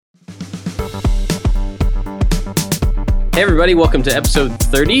Hey everybody, welcome to episode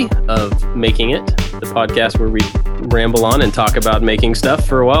 30 of Making It, the podcast where we ramble on and talk about making stuff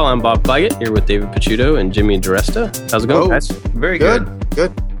for a while. I'm Bob Claggett, here with David Picciuto and Jimmy DiResta. How's it going, guys? Very good.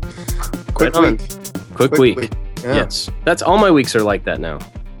 Good. Quick week. Quick week. Yeah. Yes. That's all my weeks are like that now.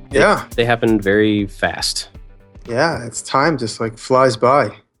 They happen very fast. Yeah, it's time just like flies by.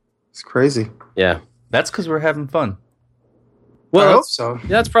 It's crazy. Yeah. That's because we're having fun. Well, I hope so.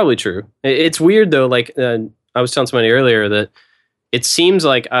 That's probably true. It's weird though, like I was telling somebody earlier that it seems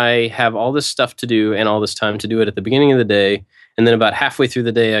like I have all this stuff to do and all this time to do it at the beginning of the day. And then about halfway through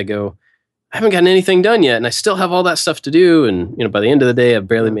the day, I go, I haven't gotten anything done yet. And I still have all that stuff to do. And, by the end of the day, I've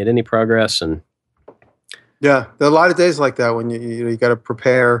barely made any progress. And yeah, there are a lot of days like that when you got to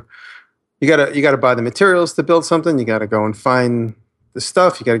prepare. You got to buy the materials to build something. You got to go and find the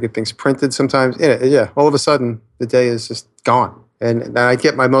stuff. You got to get things printed sometimes. Yeah. All of a sudden, the day is just gone. And I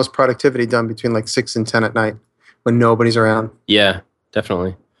get my most productivity done between like 6 and 10 at night when nobody's around. Yeah,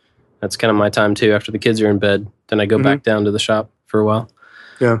 definitely. That's kind of my time too. After the kids are in bed, then I go back down to the shop for a while.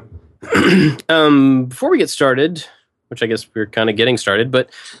 Yeah. Before we get started, which I guess we're kind of getting started, but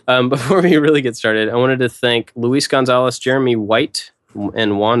before we really get started, I wanted to thank Luis Gonzalez, Jeremy White,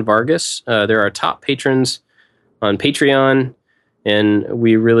 and Juan Vargas. They're our top patrons on Patreon, and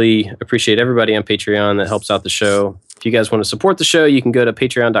we really appreciate everybody on Patreon that helps out the show. If you guys want to support the show, you can go to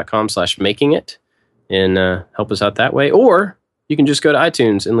patreon.com/makingit and help us out that way. Or you can just go to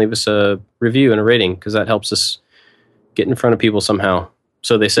iTunes and leave us a review and a rating, because that helps us get in front of people somehow.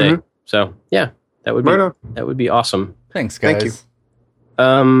 So they say. So yeah, that would be awesome. Thanks, guys.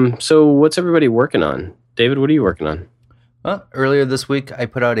 Thank you. So what's everybody working on? David, what are you working on? Well, earlier this week, I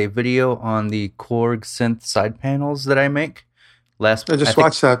put out a video on the Korg synth side panels that I make. I just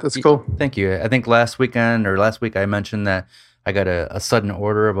watched that. That's cool. Thank you. I think last week I mentioned that I got a sudden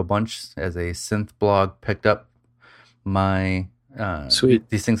order of a bunch as a synth blog picked up my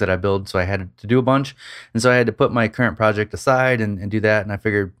these things that I build. So I had to do a bunch. And so I had to put my current project aside and do that. And I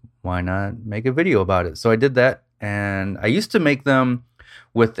figured, why not make a video about it? So I did that. And I used to make them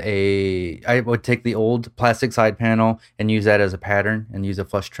with I would take the old plastic side panel and use that as a pattern and use a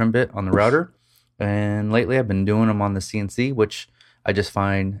flush trim bit on the router. And lately I've been doing them on the CNC, which I just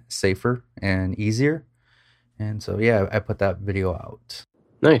find safer and easier. And so, yeah, I put that video out.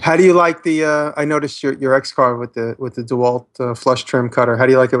 Nice. How do you like the, I noticed your X-Carve with the DeWalt flush trim cutter. How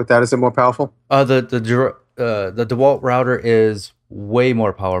do you like it with that? Is it more powerful? The DeWalt router is way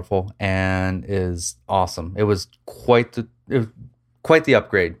more powerful and is awesome. It was quite the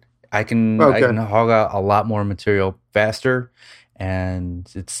upgrade. I can hog out a lot more material faster, and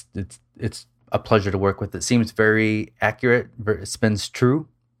it's a pleasure to work with. It seems very accurate. It spins true.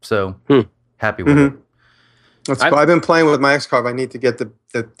 So happy with it. I've been playing with my X-Carve. I need to get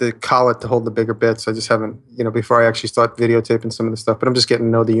the collet to hold the bigger bits. I just haven't, before I actually start videotaping some of the stuff. But I'm just getting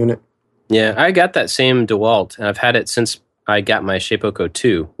to know the unit. Yeah, I got that same DeWalt, and I've had it since I got my Shapeoko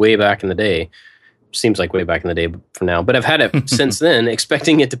 2 way back in the day. Seems like way back in the day for now. But I've had it since then,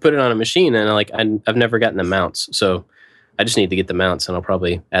 expecting it to put it on a machine, and I've never gotten the mounts. So I just need to get the mounts, and I'll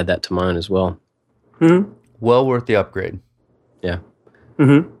probably add that to mine as well. Mm-hmm. Well worth the upgrade. Yeah.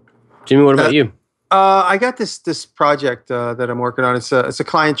 Mm-hmm. Jimmy, what about you? I got this project that I'm working on. It's a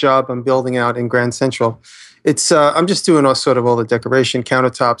client job I'm building out in Grand Central. It's I'm just doing all the decoration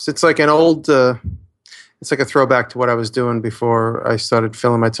countertops. It's like an old. It's like a throwback to what I was doing before I started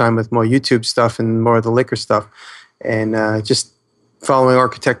filling my time with more YouTube stuff and more of the liquor stuff, and just following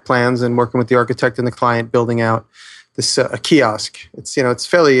architect plans and working with the architect and the client building out this a kiosk. It's it's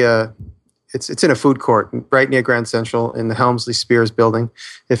fairly it's in a food court right near Grand Central in the Helmsley Spears building.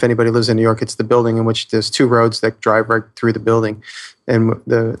 If anybody lives in New York, it's the building in which there's 2 roads that drive right through the building, and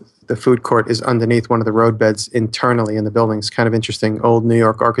the food court is underneath one of the road beds internally in the building. It's kind of interesting, old New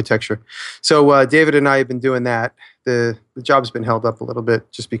York architecture. So David and I have been doing that. The job's been held up a little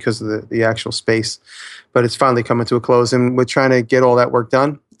bit just because of the actual space, but it's finally coming to a close, and we're trying to get all that work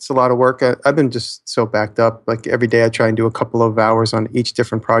done. It's a lot of work. I've been just so backed up. Like every day I try and do a couple of hours on each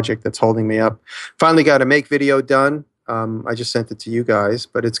different project that's holding me up. Finally got a make video done. I just sent it to you guys,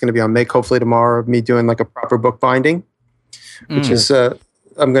 but it's going to be on Make hopefully tomorrow, of me doing like a proper book binding, which is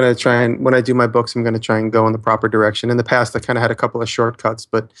I'm going to try, and when I do my books, I'm going to try and go in the proper direction. In the past, I kind of had a couple of shortcuts,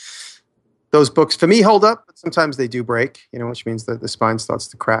 but those books for me hold up, but sometimes they do break, which means that the spine starts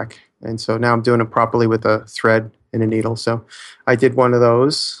to crack. And so now I'm doing it properly with a thread and a needle. So I did one of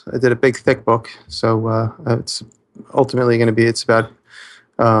those. I did a big, thick book. So it's ultimately going to be, it's about,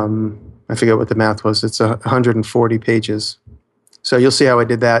 I forget what the math was. It's 140 pages. So you'll see how I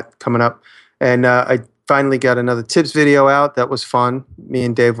did that coming up. And I finally got another tips video out. That was fun. Me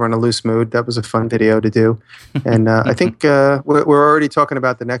and Dave were in a loose mood. That was a fun video to do. And I think we're already talking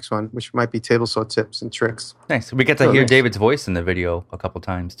about the next one, which might be table saw tips and tricks. Nice. We get to hear David's voice in the video a couple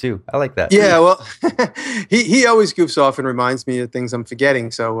times too. I like that. Yeah, well, he always goofs off and reminds me of things I'm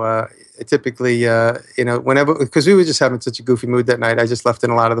forgetting. So typically, whenever, because we were just having such a goofy mood that night, I just left in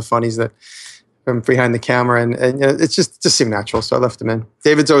a lot of the funnies that from behind the camera, and it just seemed natural, so I left him in.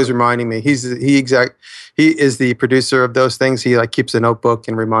 David's always reminding me. He is the producer of those things. He like keeps a notebook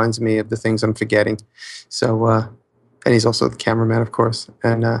and reminds me of the things I'm forgetting. So and he's also the cameraman, of course.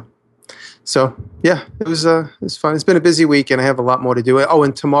 And so yeah, it was fun. It's been a busy week, and I have a lot more to do. Oh,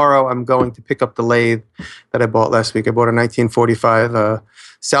 and tomorrow I'm going to pick up the lathe that I bought last week. I bought a 1945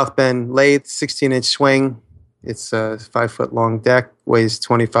 South Bend lathe, 16-inch swing. It's a 5-foot long deck, weighs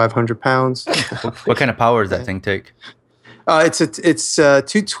 2,500 pounds. What kind of power does that thing take? It's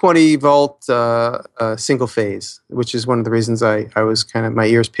 220 volt single phase, which is one of the reasons I was kind of, my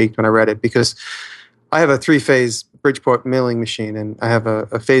ears peaked when I read it, because I have a 3-phase Bridgeport milling machine, and I have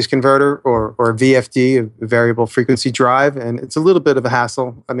a phase converter or a VFD, a variable frequency drive, and it's a little bit of a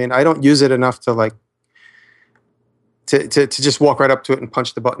hassle. I mean, I don't use it enough to like to just walk right up to it and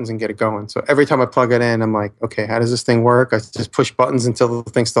punch the buttons and get it going. So every time I plug it in, I'm like, okay, how does this thing work? I just push buttons until the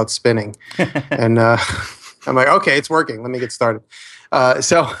thing starts spinning. And I'm like, okay, it's working. Let me get started.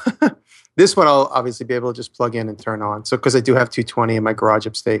 So this one I'll obviously be able to just plug in and turn on. So because I do have 220 in my garage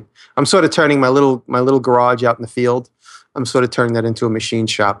upstate, I'm sort of turning my little garage out in the field. I'm sort of turning that into a machine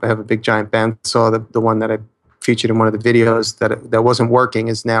shop. I have a big giant bandsaw. The one that I featured in one of the videos that wasn't working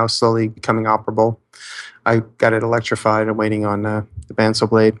is now slowly becoming operable. I got it electrified and waiting on the bandsaw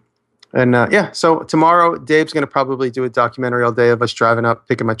blade. And so tomorrow, Dave's going to probably do a documentary all day of us driving up,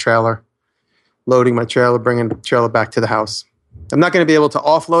 picking my trailer, loading my trailer, bringing the trailer back to the house. I'm not going to be able to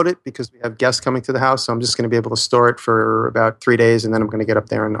offload it because we have guests coming to the house, so I'm just going to be able to store it for about 3 days, and then I'm going to get up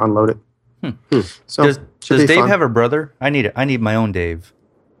there and unload it. So does Dave have a brother? I need my own Dave.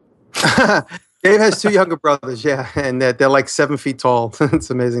 Dave has 2 younger brothers, yeah, and they're like 7 feet tall.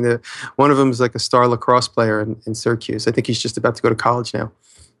 It's amazing. One of them is like a star lacrosse player in Syracuse. I think he's just about to go to college now.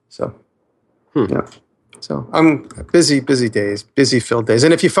 So, yeah. So I'm busy days, busy filled days.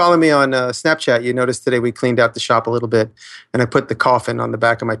 And if you follow me on Snapchat, you notice today we cleaned out the shop a little bit, and I put the coffin on the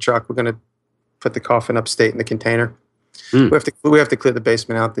back of my truck. We're going to put the coffin upstate in the container. We have to clear the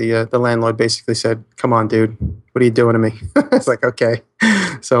basement out. The landlord basically said, "Come on, dude, what are you doing to me?" It's like, okay.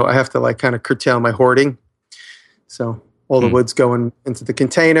 So I have to like kind of curtail my hoarding. So all the wood's going into the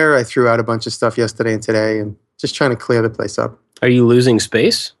container. I threw out a bunch of stuff yesterday and today, and just trying to clear the place up. Are you losing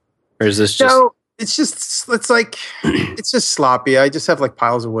space, or is this just? No, it's just sloppy. I just have like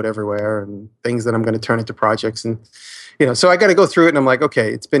piles of wood everywhere and things that I'm going to turn into projects, and so I got to go through it, and I'm like,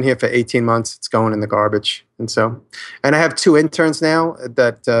 okay, it's been here for 18 months. It's going in the garbage. And I have 2 interns now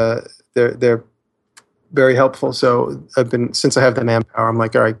that they're very helpful. So since I have the manpower, I'm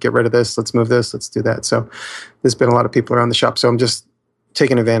like, all right, get rid of this. Let's move this. Let's do that. So there's been a lot of people around the shop. So I'm just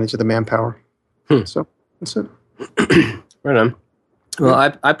taking advantage of the manpower. So that's it. Right on.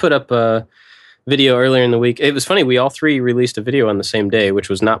 Well, I put up a video earlier in the week. It was funny. We all 3 released a video on the same day, which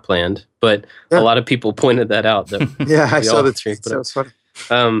was not planned, but a lot of people pointed that out. That I saw the tweet. That was funny.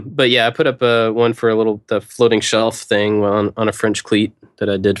 But yeah, I put up one for the floating shelf thing on a French cleat that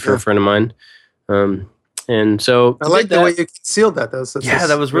I did for a friend of mine. And so I like the way you concealed that.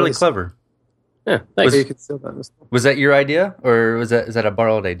 That was really clever. Yeah, thanks. Was that your idea, or is that a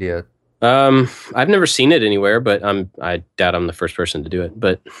borrowed idea? I've never seen it anywhere, but I doubt I'm the first person to do it.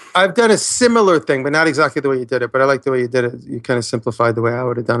 But I've done a similar thing, but not exactly the way you did it. But I like the way you did it. You kind of simplified the way I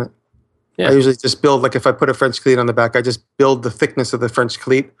would have done it. Yeah. I usually just build, like if I put a French cleat on the back, I just build the thickness of the French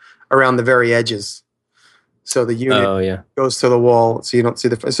cleat around the very edges. So the unit goes to the wall, so you don't see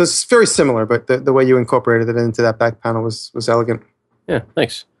the. So it's very similar, but the way you incorporated it into that back panel was elegant. Yeah,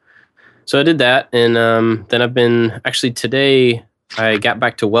 thanks. So I did that, and then I've been actually today. I got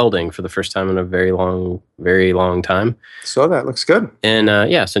back to welding for the first time in a very long time. So that looks good. And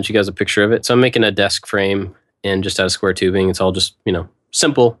I sent you guys a picture of it. So I'm making a desk frame and just out of square tubing. It's all just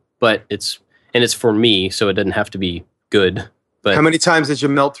simple, but it's for me, so it doesn't have to be good. But how many times did you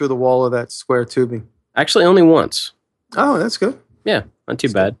melt through the wall of that square tubing? Actually, only once. Oh, that's good. Yeah, not too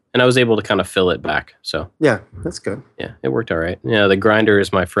bad. And I was able to kind of fill it back. So yeah, that's good. Yeah, it worked all right. Yeah, the grinder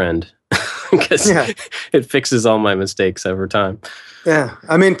is my friend because it fixes all my mistakes over time. Yeah,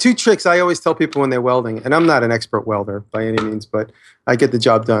 I mean, 2 tricks I always tell people when they're welding, and I'm not an expert welder by any means, but I get the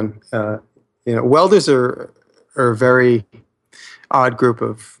job done. Welders are a very odd group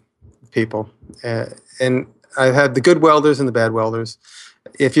of people, and I have the good welders and the bad welders.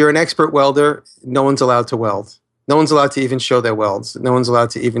 If you're an expert welder, no one's allowed to weld. No one's allowed to even show their welds. No one's allowed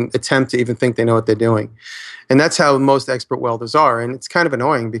to even attempt to even think they know what they're doing. And that's how most expert welders are. And it's kind of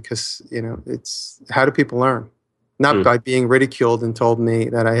annoying because, it's how do people learn? Not by being ridiculed and told me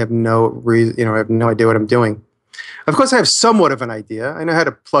that I have no reason, I have no idea what I'm doing. Of course, I have somewhat of an idea. I know how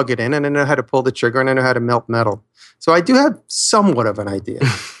to plug it in, and I know how to pull the trigger, and I know how to melt metal. So I do have somewhat of an idea.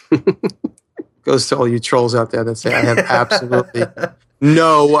 Goes to all you trolls out there that say I have absolutely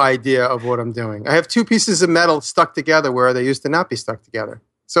no idea of what I'm doing. I have two pieces of metal stuck together where they used to not be stuck together.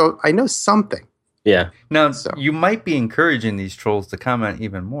 So I know something. Yeah. Now, you might be encouraging these trolls to comment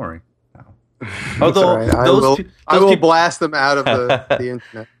even more. Although right. I will blast them out of the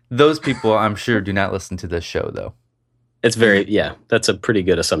internet. Those people, I'm sure, do not listen to this show, though. It's that's a pretty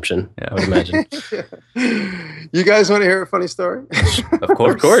good assumption, I would imagine. You guys want to hear a funny story? Of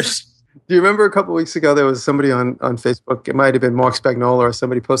course. Of course. Do you remember a couple of weeks ago there was somebody on Facebook, it might have been Mark Spagnola, or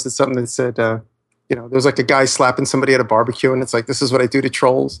somebody posted something that said, there was like a guy slapping somebody at a barbecue, and it's like, this is what I do to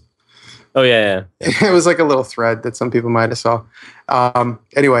trolls. Oh, yeah. It was like a little thread that some people might have saw.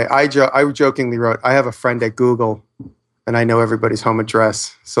 Anyway, I jokingly wrote, I have a friend at Google, and I know everybody's home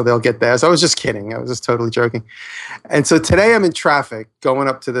address, so they'll get theirs. I was just kidding. I was just totally joking. And so today I'm in traffic going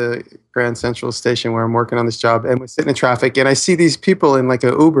up to the Grand Central Station where I'm working on this job, and we're sitting in traffic, and I see these people in like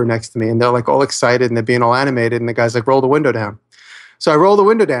an Uber next to me, and they're like all excited, and they're being all animated, and the guy's like, roll the window down. So I roll the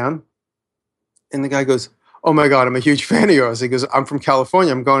window down, and the guy goes, oh my God, I'm a huge fan of yours. He goes, I'm from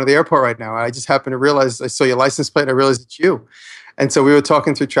California. I'm going to the airport right now. I just happened to realize, I saw your license plate, and I realized it's you. And so we were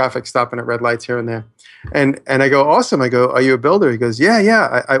talking through traffic, stopping at red lights here and there. And I go, awesome. I go, are you a builder? He goes,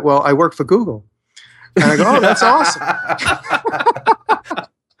 yeah. I work for Google. And I go, oh, that's awesome.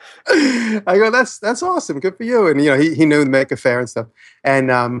 I go, that's awesome. Good for you. And, he knew the Maker Faire and stuff.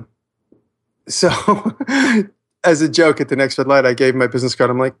 And so as a joke at the next red light, I gave him my business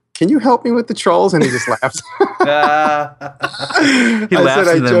card. I'm like, can you help me with the trolls? And he just laughed. He laughs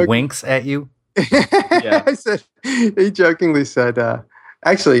and then winks at you. Yeah. He jokingly said,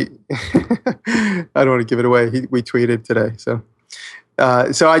 actually, I don't want to give it away. We tweeted today. So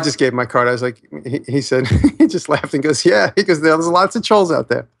I just gave him my card. I was like, he said, he just laughed and goes, yeah, because there's lots of trolls out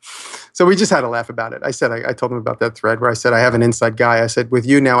there. So we just had a laugh about it. I said, I told him about that thread where I said, I have an inside guy. I said, with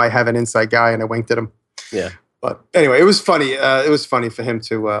you now, I have an inside guy. And I winked at him. Yeah. But anyway, it was funny. It was funny for him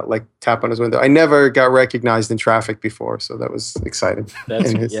to tap on his window. I never got recognized in traffic before, so that was exciting. I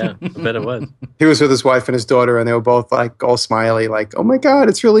bet it was. He was with his wife and his daughter, and they were both like all smiley, like, "Oh my God,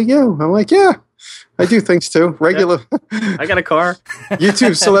 it's really you." I'm like, "Yeah, I do things too. Regular. Yeah. I got a car.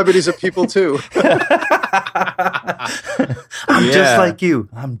 YouTube celebrities are people too." I'm just like you.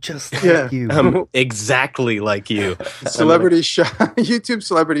 I'm just like you. I'm exactly like you. YouTube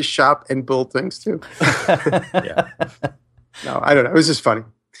celebrities shop and build things too. Yeah. No, I don't know. It was just funny.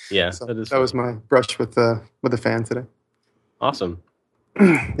 Yeah, so that was my brush with the fan today. Awesome.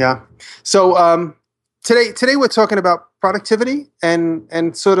 Yeah. So today we're talking about productivity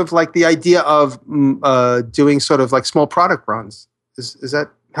and sort of like the idea of doing sort of like small product runs. Is that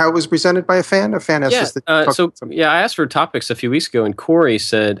how it was presented by a fan? A fan asked us to talk I asked for topics a few weeks ago, and Corey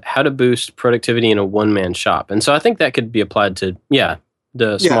said how to boost productivity in a one-man shop. And so I think that could be applied to,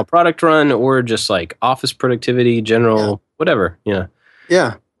 the small product run or just like office productivity, general, whatever. Yeah.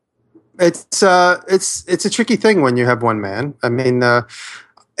 Yeah. It's a tricky thing when you have one man. I mean,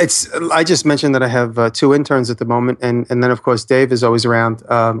 I just mentioned that I have two interns at the moment, and then of course Dave is always around.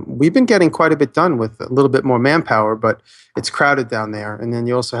 We've been getting quite a bit done with a little bit more manpower, but it's crowded down there. And then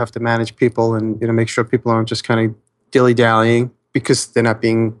you also have to manage people and make sure people aren't just kind of dilly-dallying because they're not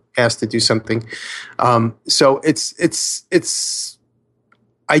being asked to do something. So it's.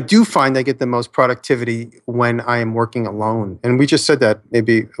 I do find I get the most productivity when I am working alone. And we just said that I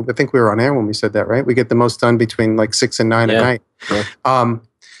think we were on air when we said that, right? We get the most done between like 6 and 9 at night. Yeah.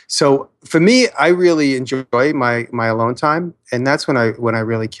 So for me, I really enjoy my alone time. And that's when I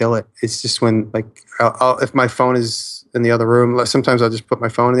really kill it. It's just when like, if my phone is in the other room, sometimes I'll just put my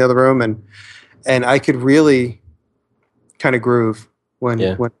phone in the other room and I could really kind of groove when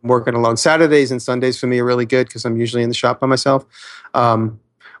I'm working alone. Saturdays and Sundays for me are really good because I'm usually in the shop by myself.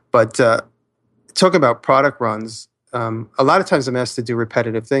 But talk about product runs. A lot of times I'm asked to do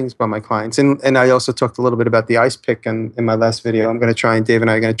repetitive things by my clients. And I also talked a little bit about the ice pick in my last video. Dave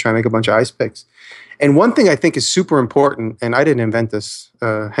and I are going to try and make a bunch of ice picks. And one thing I think is super important, and I didn't invent this,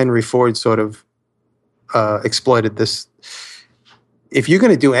 Henry Ford sort of exploited this. If you're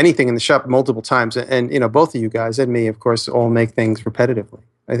going to do anything in the shop multiple times, and both of you guys and me, of course, all make things repetitively.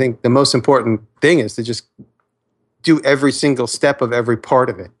 I think the most important thing is to just do every single step of every part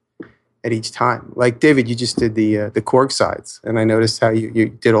of it. at each time. Like David, you just did the Korg sides, and I noticed how you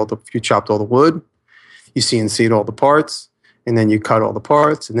did you chopped all the wood, you CNC'd all the parts, and then you cut all the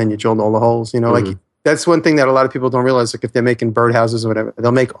parts, and then you drilled all the holes. Like that's one thing that a lot of people don't realize. Like if they're making birdhouses or whatever,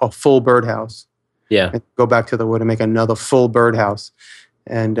 they'll make a full birdhouse. Yeah. And go back to the wood and make another full birdhouse,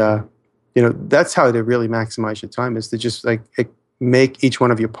 and that's how to really maximize your time, is to just like make each one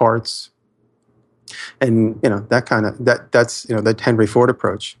of your parts, and that's the Henry Ford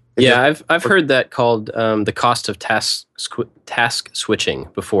approach. Yeah, I've heard that called the cost of task switching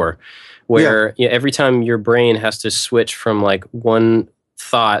before, where every time your brain has to switch from like one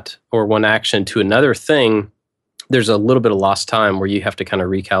thought or one action to another thing, there's a little bit of lost time where you have to kind of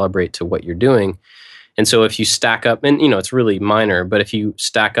recalibrate to what you're doing. And so if you stack up, and it's really minor, but if you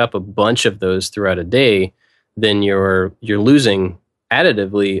stack up a bunch of those throughout a day, then you're losing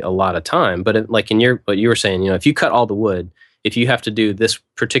additively a lot of time. But what you were saying, if you cut all the wood, if you have to do this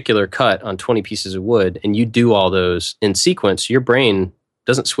particular cut on 20 pieces of wood and you do all those in sequence, your brain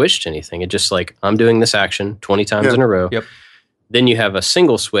doesn't switch to anything. It just like, I'm doing this action 20 times in a row. Yep. Then you have a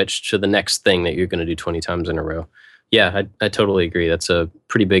single switch to the next thing that you're going to do 20 times in a row. Yeah, I totally agree. That's a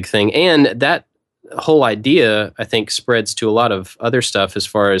pretty big thing. And that whole idea, I think, spreads to a lot of other stuff, as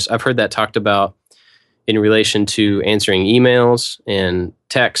far as I've heard that talked about in relation to answering emails and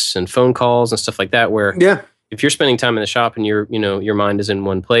texts and phone calls and stuff like that, where if you're spending time in the shop and your mind is in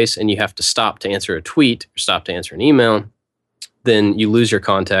one place and you have to stop to answer a tweet or stop to answer an email, then you lose your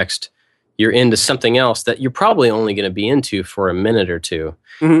context. You're into something else that you're probably only going to be into for a minute or two.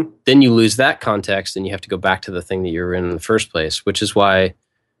 Mm-hmm. Then you lose that context and you have to go back to the thing that you were in the first place, which is why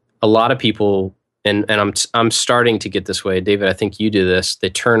a lot of people, and I'm starting to get this way, David, I think you do this, they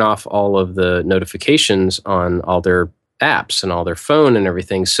turn off all of the notifications on all their apps and all their phone and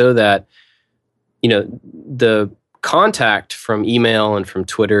everything, so that the contact from email and from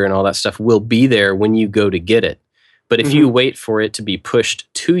Twitter and all that stuff will be there when you go to get it. But if you wait for it to be pushed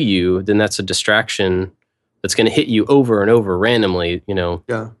to you, then that's a distraction that's going to hit you over and over randomly,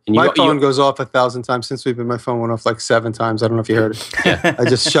 Yeah. And my phone goes off 1,000 times since we've been. My phone went off like 7 times. I don't know if you heard it. Yeah. I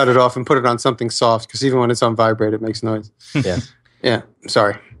just shut it off and put it on something soft, because even when it's on vibrate, it makes noise. Yeah. Yeah.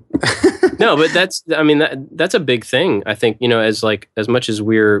 Sorry. No, but that's a big thing. I think, as much as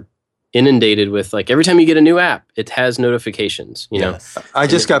we're inundated with, like, every time you get a new app, it has notifications, Yes. I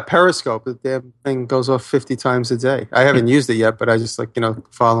just got Periscope. The damn thing goes off 50 times a day. I haven't used it yet, but I just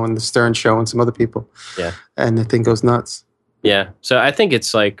following the Stern Show and some other people. Yeah. And the thing goes nuts. Yeah. So I think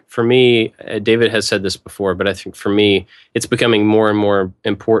it's like, for me, David has said this before, but I think for me, it's becoming more and more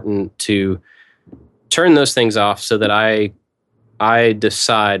important to turn those things off so that I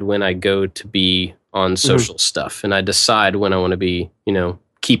decide when I go to be on social stuff, and I decide when I want to be,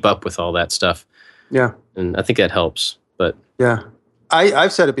 keep up with all that stuff. Yeah. And I think that helps. But yeah.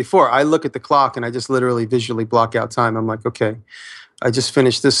 I've said it before. I look at the clock and I just literally visually block out time. I'm like, okay, I just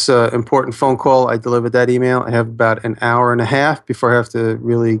finished this important phone call. I delivered that email. I have about an hour and a half before I have to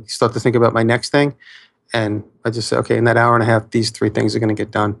really start to think about my next thing. And I just say, okay, in that hour and a half, these 3 things are going to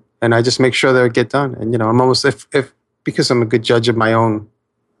get done. And I just make sure they get done. And, I'm almost, if because I'm a good judge of my own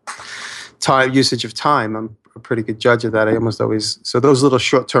time, usage of time, I'm a pretty good judge of that. I almost always, so those little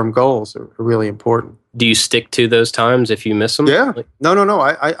short-term goals are really important. Do you stick to those times if you miss them? Yeah. No.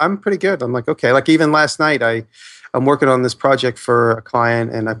 I'm pretty good. I'm like, okay, like even last night, I'm working on this project for a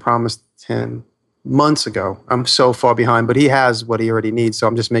client, and I promised him months ago. I'm so far behind, but he has what he already needs. So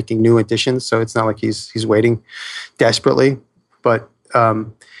I'm just making new additions. So it's not like he's waiting desperately, but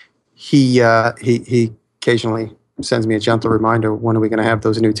he occasionally sends me a gentle reminder, when are we going to have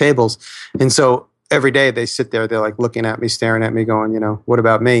those new tables? And so every day they sit there, they're like looking at me, staring at me, going, what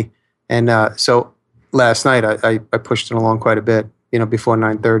about me? And so last night I pushed it along quite a bit, before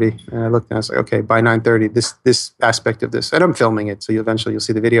 9:30. And I looked and I was like, okay, by 9:30, this aspect of this, and I'm filming it, so you'll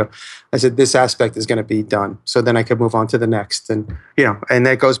see the video. I said, this aspect is going to be done. So then I could move on to the next. And, and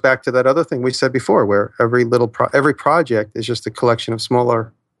that goes back to that other thing we said before, where every project is just a collection of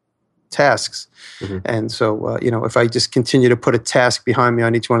smaller tasks. Mm-hmm. And so, if I just continue to put a task behind me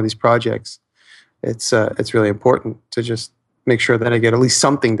on each one of these projects, it's really important to just make sure that I get at least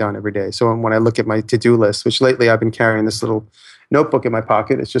something done every day. So when I look at my to-do list, which lately I've been carrying this little notebook in my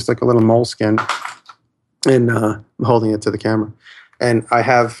pocket, it's just like a little moleskin, and I'm holding it to the camera. And I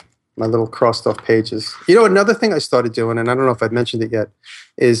have my little crossed off pages. Another thing I started doing, and I don't know if I've mentioned it yet,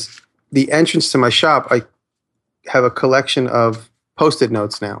 is the entrance to my shop, I have a collection of Post-it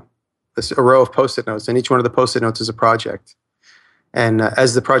notes now. This a row of Post-it notes, and each one of the Post-it notes is a project. And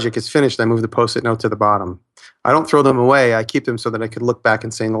as the project gets finished, I move the Post-it note to the bottom. I don't throw them away. I keep them so that I could look back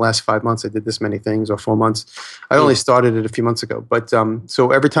and say, in the last 5 months, I did this many things, or 4 months. I only started it a few months ago. But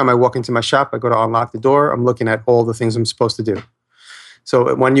so every time I walk into my shop, I go to unlock the door. I'm looking at all the things I'm supposed to do.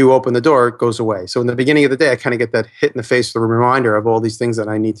 So when you open the door, it goes away. So in the beginning of the day, I kind of get that hit in the face, the reminder of all these things that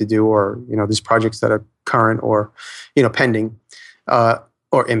I need to do, or, these projects that are current or, pending,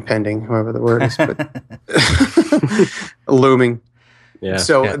 or impending, however the word is, but looming. Yeah.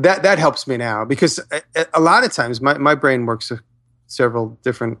 So that helps me now, because a lot of times my brain works several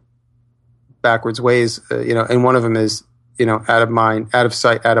different backwards ways, and one of them is, out of mind, out of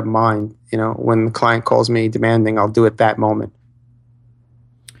sight, out of mind. When the client calls me demanding, I'll do it that moment.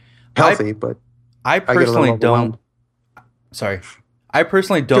 Healthy, but I personally don't. Sorry, I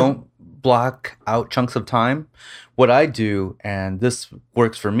personally don't block out chunks of time. What I do, and this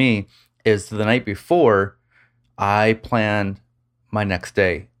works for me, is the night before I plan my next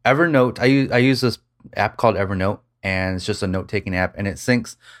day. Evernote. I use this app called Evernote, and it's just a note-taking app, and it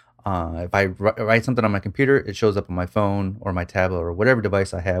syncs. If I write something on my computer, it shows up on my phone or my tablet or whatever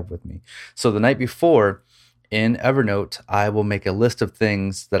device I have with me. So the night before, in Evernote, I will make a list of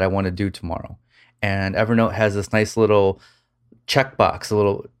things that I want to do tomorrow. And Evernote has this nice little checkbox, a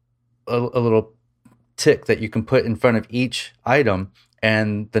little tick that you can put in front of each item.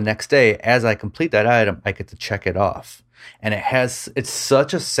 And the next day, as I complete that item, I get to check it off. And it's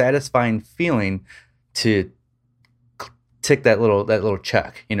such a satisfying feeling to tick that little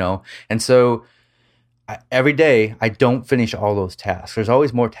check, And so every day, I don't finish all those tasks. There's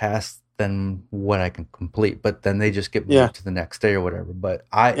always more tasks than what I can complete, but then they just get moved to the next day or whatever. But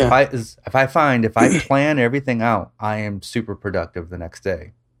if I plan everything out, I am super productive the next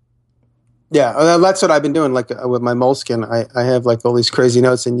day. Yeah, that's what I've been doing. Like with my Moleskine, I have like all these crazy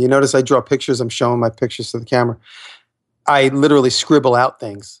notes, and you notice I draw pictures. I'm showing my pictures to the camera. I literally scribble out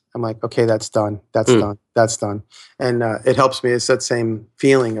things. I'm like, okay, that's done. That's done. That's done. And it helps me. It's that same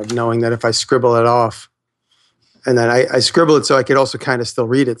feeling of knowing that if I scribble it off, and then I scribble it so I could also kind of still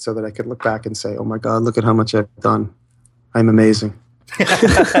read it, so that I could look back and say, oh my God, look at how much I've done. I'm amazing. I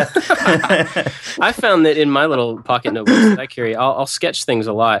found that in my little pocket notebooks that I carry, I'll sketch things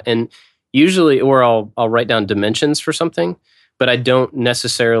a lot. And usually, or I'll write down dimensions for something, but I don't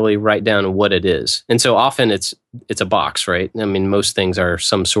necessarily write down what it is. And so often it's a box, right? I mean, most things are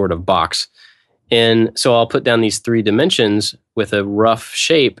some sort of box. And so I'll put down these 3 dimensions with a rough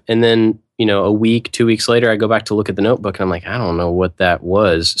shape, and then a week, 2 weeks later, I go back to look at the notebook, and I'm like, I don't know what that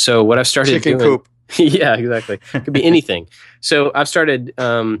was. So what I've started Chicken doing, coop. Yeah, exactly. It could be anything. So I've started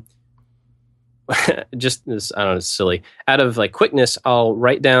just this. I don't know, it's silly. Out of like quickness, I'll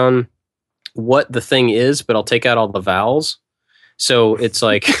write down what the thing is, but I'll take out all the vowels. So it's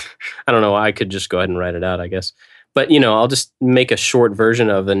like, I don't know. I could just go ahead and write it out, I guess. But, I'll just make a short version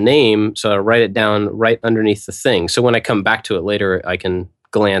of the name. So I write it down right underneath the thing. So when I come back to it later, I can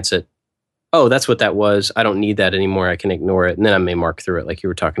glance at, oh, that's what that was. I don't need that anymore. I can ignore it. And then I may mark through it like you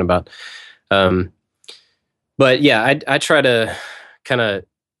were talking about. But yeah, I try to kind of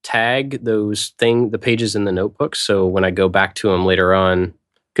tag the pages in the notebook. So when I go back to them later on,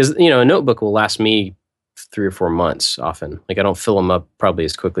 because, a notebook will last me 3 or 4 months often. Like I don't fill them up probably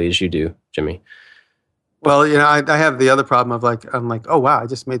as quickly as you do, Jimmy. Well, I have the other problem of I'm like, oh, wow, I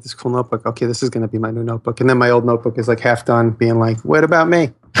just made this cool notebook. Okay, this is going to be my new notebook. And then my old notebook is like half done being like, what about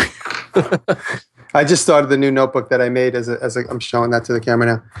me? I just started the new notebook that I made I'm showing that to the camera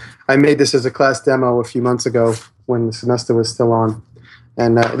now. I made this as a class demo a few months ago when the semester was still on.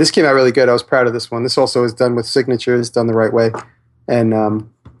 And this came out really good. I was proud of this one. This also is done with signatures, done the right way. And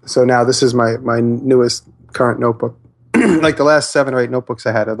so now this is my newest current notebook. Like the last 7 or 8 notebooks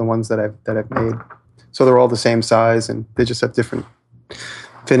I had are the ones that I've made. So they're all the same size, and they just have different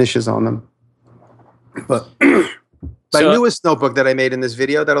finishes on them. But my newest notebook that I made in this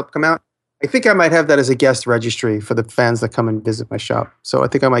video that'll come out, I think I might have that as a guest registry for the fans that come and visit my shop. So I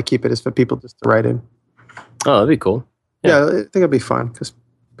think I might keep it as for people just to write in. Oh, that'd be cool. Yeah, I think it'd be fun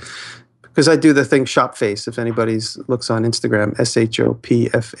because I do the thing Shop Face. If anybody looks on Instagram,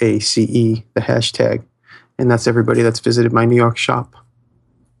 SHOPFACE, the hashtag, and that's everybody that's visited my New York shop.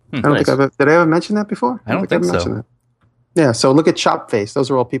 I don't think did I ever mention that before? I don't think so. That. Yeah, so look at Shop Face. Those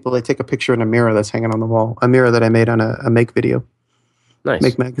are all people. They take a picture in a mirror that's hanging on the wall. A mirror that I made on a Make video. Nice.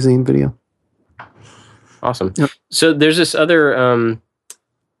 Make magazine video. Awesome. Yep. So there's this other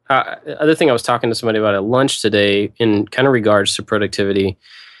thing I was talking to somebody about at lunch today in kind of regards to productivity.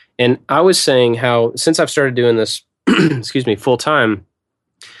 And I was saying how since I've started doing this, excuse me, full time,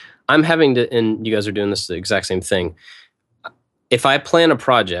 I'm having to, and you guys are doing this the exact same thing. If I plan a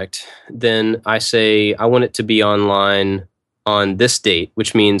project, then I say I want it to be online on this date,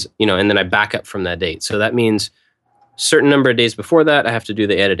 which means, and then I back up from that date. So that means certain number of days before that, I have to do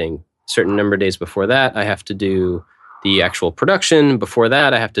the editing. Certain number of days before that, I have to do the actual production. Before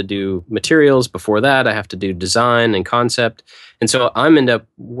that, I have to do materials. Before that, I have to do design and concept. And so I'm end up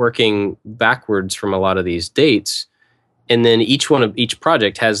working backwards from a lot of these dates. And then each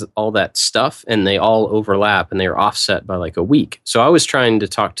project has all that stuff, and they all overlap, and they are offset by like a week. So I was trying to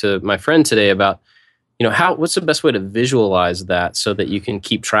talk to my friend today about, what's the best way to visualize that so that you can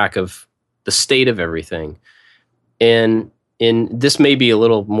keep track of the state of everything. And this may be a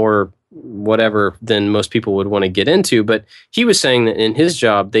little more whatever than most people would want to get into, but he was saying that in his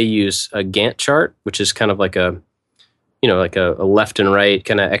job, they use a Gantt chart, which is kind of like a left and right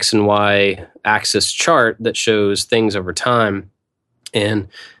kind of X and Y axis chart that shows things over time. And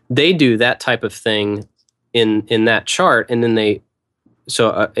they do that type of thing in that chart. And then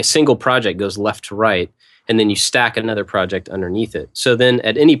a single project goes left to right, and then you stack another project underneath it. So then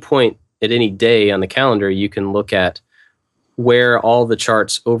at any point, at any day on the calendar, you can look at where all the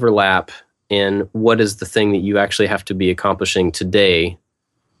charts overlap and what is the thing that you actually have to be accomplishing today,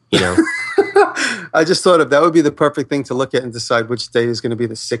 I just thought of that would be the perfect thing to look at and decide which day is going to be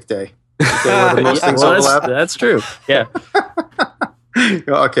the sick day. That's true. Yeah.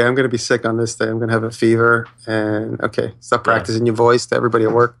 Okay, I'm going to be sick on this day. I'm going to have a fever, and stop practicing your voice to everybody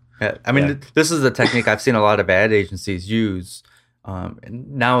at work. Yeah, I mean, this is a technique I've seen a lot of ad agencies use.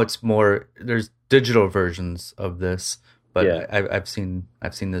 And now it's more, there's digital versions of this, but I've seen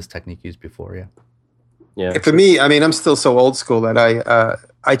this technique used before. Yeah. Yeah. For me, I mean, I'm still so old school that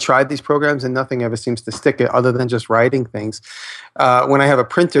I tried these programs and nothing ever seems to stick other than just writing things. When I have a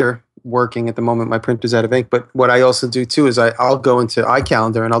printer working at the moment, my printer's out of ink. But what I also do too is I'll go into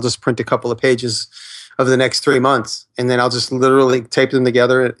iCalendar and I'll just print a couple of pages of the next 3 months, and then I'll just literally tape them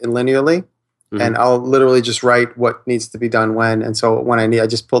together linearly. Mm-hmm. And I'll literally just write what needs to be done when. And so when I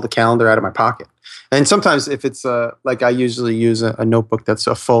just pull the calendar out of my pocket. And sometimes if it's like I usually use a notebook that's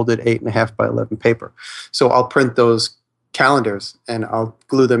a folded 8.5 by 11 paper. So I'll print those calendars and I'll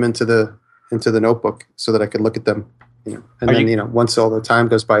glue them into the notebook so that I can look at them. And then once all the time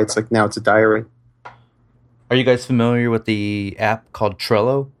goes by, it's like now it's a diary. Are you guys familiar with the app called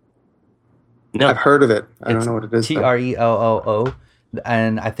Trello? No. I've heard of it. I don't know what it is. Trello.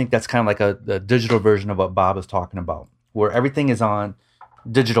 And I think that's kind of like a digital version of what Bob is talking about, where everything is on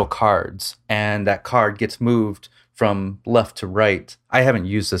digital cards, and that card gets moved from left to right. I haven't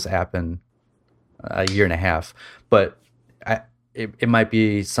used this app in a year and a half, but it might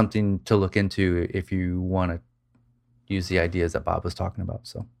be something to look into if you want to use the ideas that Bob was talking about.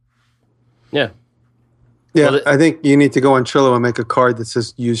 So, yeah. Yeah, I think you need to go on Trello and make a card that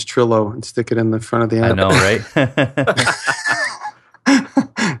says "Use Trello" and stick it in the front of the app. I know, right?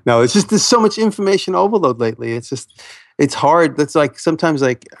 No, it's just there's so much information overload lately. It's hard. That's like sometimes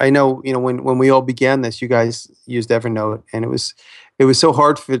like I know when we all began this, you guys used Evernote, and it was so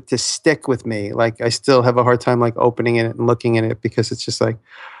hard for it to stick with me. Like I still have a hard time like opening it and looking at it because it's just like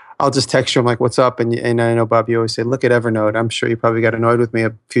I'll just text you. I'm like, "What's up?" And I know Bob, you always say, "Look at Evernote." I'm sure you probably got annoyed with me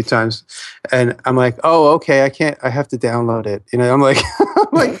a few times, and I'm like, "Oh, okay, I can't. I have to download it." I'm like,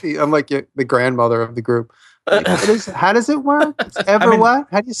 I'm like the grandmother of the group. Like, how does it work? It's what?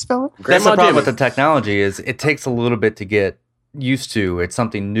 How do you spell it? That's the problem with the technology is it takes a little bit to get used to. It's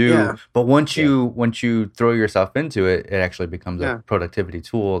something new, but once you throw yourself into it, it actually becomes a productivity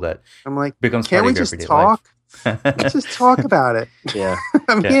tool that I'm like, becomes can't we just talk? Let's just talk about it. Yeah,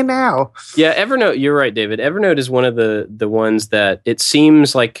 I'm here now. Yeah, Evernote. You're right, David. Evernote is one of the ones that it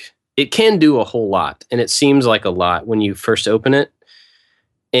seems like it can do a whole lot, and it seems like a lot when you first open it,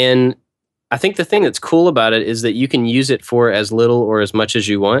 and I think the thing that's cool about it is that you can use it for as little or as much as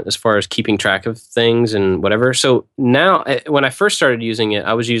you want as far as keeping track of things and whatever. So now, when I first started using it,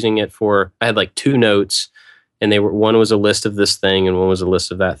 I was using it for, I had like 2 notes, and one was a list of this thing and one was a list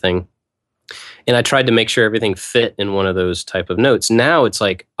of that thing. And I tried to make sure everything fit in one of those type of notes. Now it's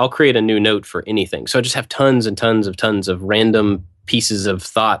like, I'll create a new note for anything. So I just have tons and tons of random pieces of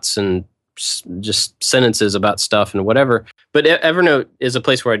thoughts and just sentences about stuff and whatever. But Evernote is a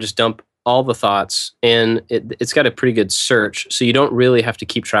place where I just dump all the thoughts, and it's got a pretty good search, so you don't really have to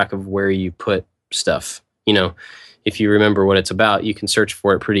keep track of where you put stuff. If you remember what it's about, you can search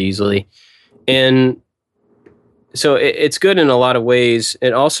for it pretty easily. And so it's good in a lot of ways.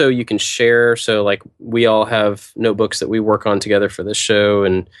 And also you can share. So like we all have notebooks that we work on together for this show,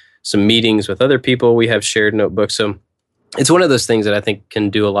 and some meetings with other people. We have shared notebooks. So it's one of those things that I think can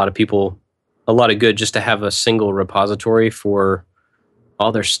do a lot of people a lot of good, just to have a single repository for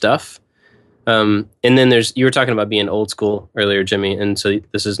all their stuff. And then you were talking about being old school earlier, Jimmy, and so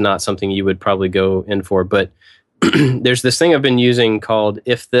this is not something you would probably go in for, but there's this thing I've been using called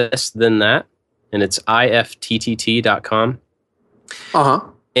If This Then That, and it's ifttt.com.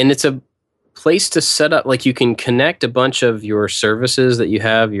 And it's a place to set up, like you can connect a bunch of your services that you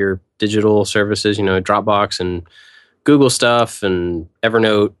have, your digital services, Dropbox and Google stuff and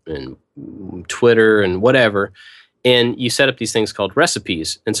Evernote and Twitter and whatever. And you set up these things called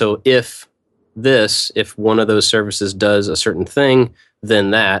recipes. And so if one of those services does a certain thing,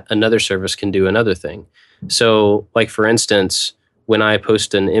 then another service can do another thing. So like, for instance, when I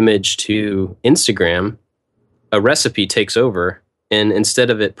post an image to Instagram, a recipe takes over. And instead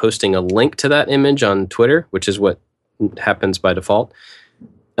of it posting a link to that image on Twitter, which is what happens by default,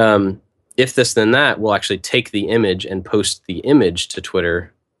 If This Then That will actually take the image and post the image to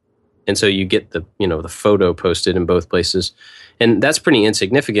Twitter. And so you get the photo posted in both places. And that's pretty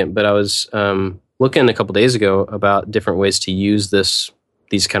insignificant, but I was looking a couple days ago about different ways to use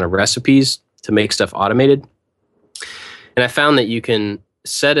these kind of recipes to make stuff automated. And I found that you can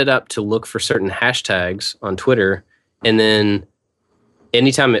set it up to look for certain hashtags on Twitter, and then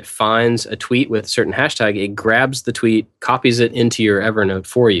anytime it finds a tweet with a certain hashtag, it grabs the tweet, copies it into your Evernote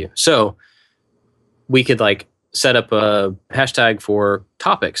for you. So we could like set up a hashtag for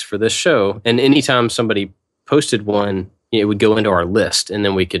topics for this show, and anytime somebody posted one, it would go into our list, and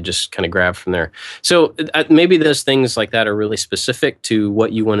then we could just kind of grab from there. So maybe those things like that are really specific to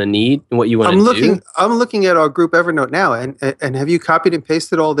what you want to need and what you want to do. I'm looking at our group Evernote now, and have you copied and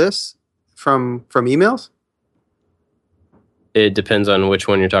pasted all this from emails? It depends on which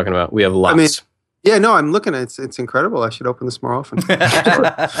one you're talking about. We have lots. I mean, yeah, no, I'm looking at it. It's incredible. I should open this more often.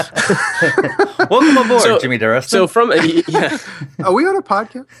 Welcome aboard, Jimmy DeResta. So Are we on a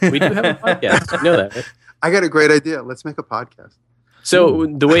podcast? We do have a podcast. You know that, right? I got a great idea. Let's make a podcast. So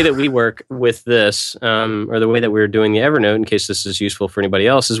the way that we work with this, or the way that we're doing the Evernote, in case this is useful for anybody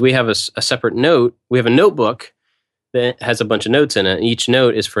else, is we have a separate note. We have a notebook that has a bunch of notes in it. Each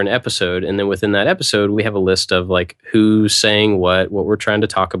note is for an episode. And then within that episode, we have a list of like who's saying what we're trying to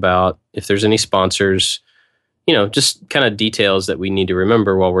talk about, if there's any sponsors, just kind of details that we need to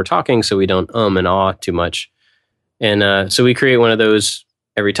remember while we're talking so we don't and ah too much. And so we create one of those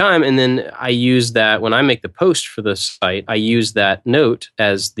every time. And then I use that when I make the post for the site, I use that note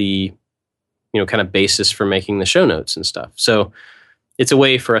as the, kind of basis for making the show notes and stuff. So it's a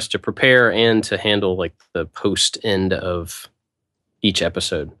way for us to prepare and to handle like the post end of each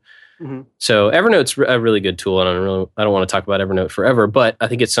episode. Mm-hmm. So Evernote's a really good tool, and I don't want to talk about Evernote forever, but I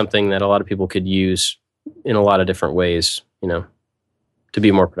think it's something that a lot of people could use in a lot of different ways, to be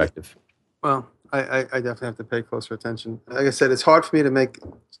more productive. Well, I definitely have to pay closer attention. Like I said, it's hard for me to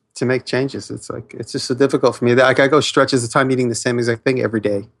make changes. It's just so difficult for me. Like I go stretches of time eating the same exact thing every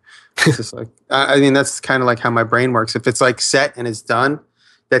day. It's just like, I mean, that's kind of like how my brain works. If it's like set and it's done,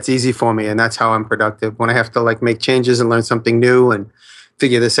 that's easy for me, and that's how I'm productive. When I have to like make changes and learn something new and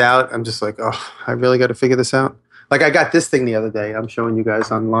figure this out, I'm just like, oh, I really got to figure this out. Like I got this thing the other day. I'm showing you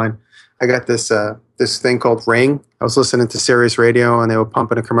guys online. I got this thing called Ring. I was listening to Sirius Radio, and they were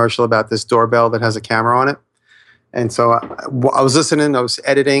pumping a commercial about this doorbell that has a camera on it. And so I was listening, I was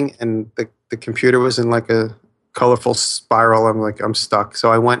editing, and the computer was in like a colorful spiral. I'm like, I'm stuck.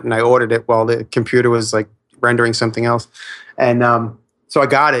 So I went and I ordered it while the computer was like rendering something else. And so I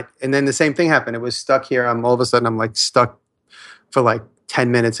got it. And then the same thing happened. It was stuck here. All of a sudden I'm like stuck for like 10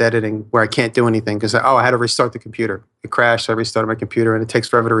 minutes editing where I can't do anything because I had to restart the computer. It crashed. So I restarted my computer, and it takes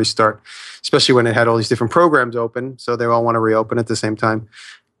forever to restart, especially when it had all these different programs open. So they all want to reopen at the same time.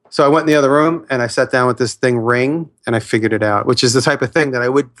 So I went in the other room and I sat down with this thing Ring, and I figured it out, which is the type of thing that I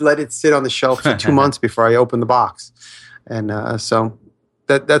would let it sit on the shelf for 2 months before I opened the box. And so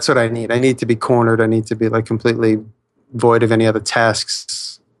that's what I need. I need to be cornered. I need to be like completely void of any other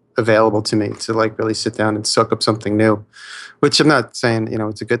tasks available to me to like really sit down and soak up something new, which I'm not saying,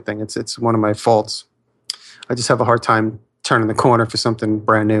 it's a good thing. It's one of my faults. I just have a hard time turning the corner for something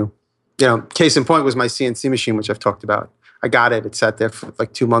brand new. Case in point was my CNC machine, which I've talked about. I got it. It sat there for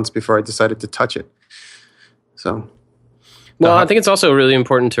like 2 months before I decided to touch it. So, well, I think it's also really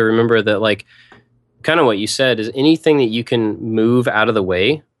important to remember that, like, kind of what you said is anything that you can move out of the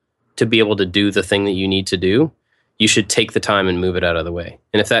way to be able to do the thing that you need to do, you should take the time and move it out of the way.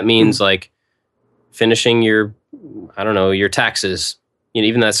 And if that means like finishing your taxes,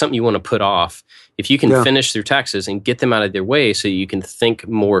 even that's something you want to put off. If you can finish your taxes and get them out of their way so you can think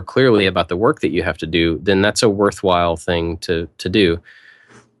more clearly about the work that you have to do, then that's a worthwhile thing to do.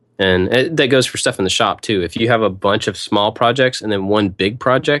 And that goes for stuff in the shop too. If you have a bunch of small projects and then one big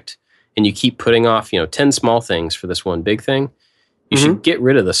project, and you keep putting off, 10 small things for this one big thing, you should get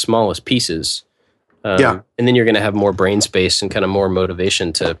rid of the smallest pieces. And then you're going to have more brain space and kind of more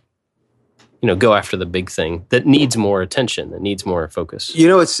motivation to go after the big thing that needs more attention, that needs more focus.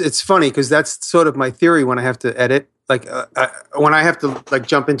 It's funny because that's sort of my theory when I have to edit. Like when I have to like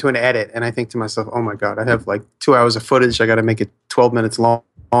jump into an edit and I think to myself, oh my God, I have like 2 hours of footage. I got to make it 12 minutes long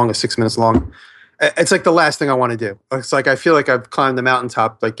or 6 minutes long. It's like the last thing I want to do. It's like I feel like I've climbed the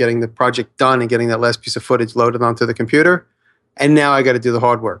mountaintop, like getting the project done and getting that last piece of footage loaded onto the computer. And now I got to do the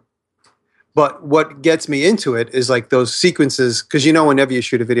hard work. But what gets me into it is like those sequences, because whenever you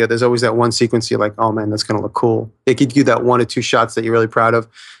shoot a video, there's always that one sequence you're like, oh man, that's going to look cool. It could do that 1 or 2 shots that you're really proud of.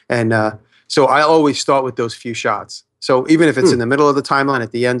 And so I always start with those few shots. So even if it's in the middle of the timeline,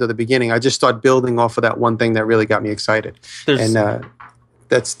 at the end or the beginning, I just start building off of that one thing that really got me excited. And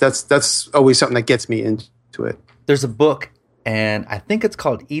that's always something that gets me into it. There's a book, and I think it's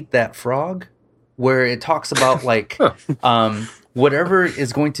called Eat That Frog, where it talks about like whatever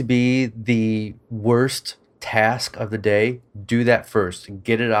is going to be the worst task of the day, do that first,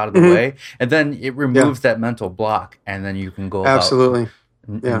 get it out of the way, and then it removes that mental block, and then you can go about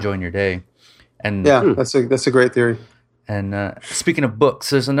enjoying your day. And that's a great theory. And speaking of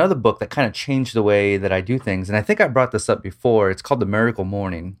books, there's another book that kind of changed the way that I do things, and I think I brought this up before. It's called The Miracle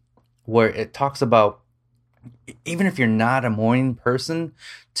Morning, where it talks about even if you're not a morning person,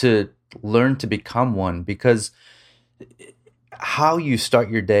 to learn to become one, because how you start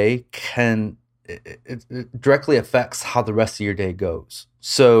your day it directly affects how the rest of your day goes.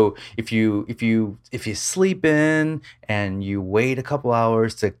 So if you sleep in and you wait a couple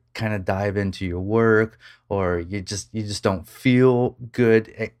hours to kind of dive into your work, or you just don't feel good,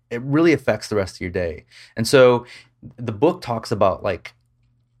 it really affects the rest of your day. And so the book talks about like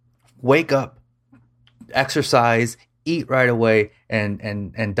wake up, exercise, eat right away,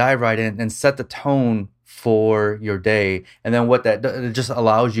 and dive right in and set the tone for your day. And then what it just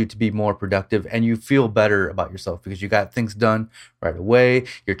allows you to be more productive, and you feel better about yourself because you got things done right away.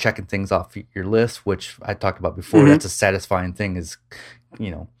 You're checking things off your list, which I talked about before. That's a satisfying thing, is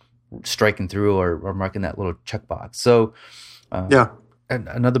striking through or marking that little checkbox. So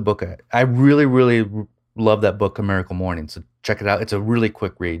another book, I really, really love that book, A Miracle Morning. So check it out. It's a really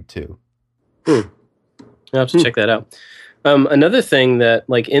quick read too. I'll have to check that out. Another thing that,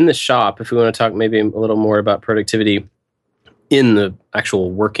 like in the shop, if we want to talk maybe a little more about productivity in the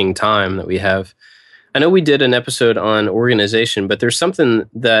actual working time that we have, I know we did an episode on organization, but there's something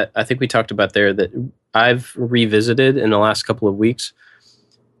that I think we talked about there that I've revisited in the last couple of weeks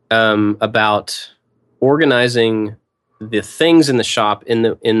about organizing the things in the shop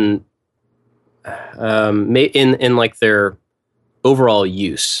in like their overall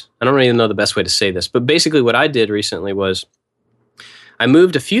use. I don't really know the best way to say this, but basically what I did recently was I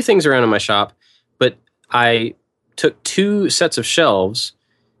moved a few things around in my shop, but I took 2 sets of shelves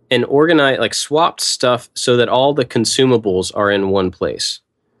and swapped stuff so that all the consumables are in one place.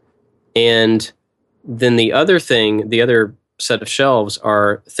 And then the other set of shelves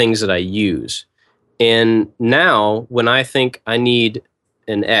are things that I use. And now when I think I need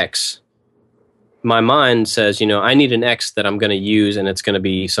an X, my mind says, I need an X that I'm going to use, and it's going to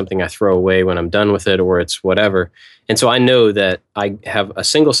be something I throw away when I'm done with it, or it's whatever. And so I know that I have a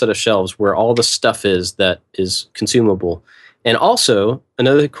single set of shelves where all the stuff is that is consumable. And also,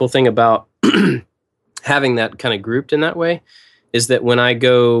 another cool thing about having that kind of grouped in that way is that when I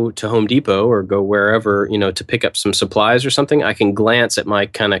go to Home Depot or go wherever, to pick up some supplies or something, I can glance at my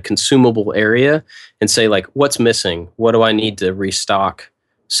kind of consumable area and say, like, what's missing? What do I need to restock?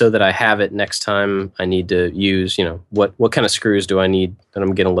 So that I have it next time I need to use, what kind of screws do I need that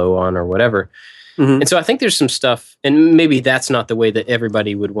I'm getting low on or whatever. And so I think there's some stuff, and maybe that's not the way that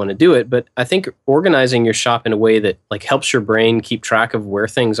everybody would want to do it, but I think organizing your shop in a way that like helps your brain keep track of where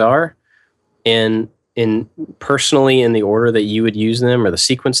things are and personally in the order that you would use them or the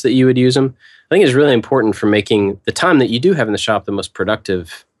sequence that you would use them, I think is really important for making the time that you do have in the shop the most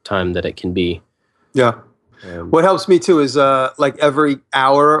productive time that it can be. Yeah. What helps me too is like every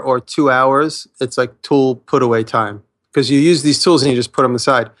hour or 2 hours, it's like tool put away time, because you use these tools and you just put them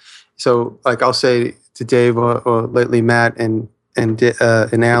aside. So like I'll say to Dave or lately Matt and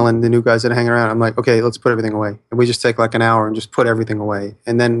Alan, the new guys that are hanging around, I'm like, okay, let's put everything away. And we just take like an hour and just put everything away.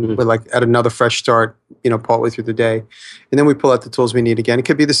 And then we're like at another fresh start, partway through the day. And then we pull out the tools we need again. It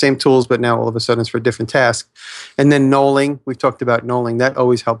could be the same tools, but now all of a sudden it's for a different task. And then knolling, we've talked about knolling. That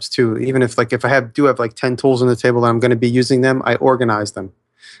always helps too. Even if I do have like 10 tools on the table and I'm going to be using them, I organize them,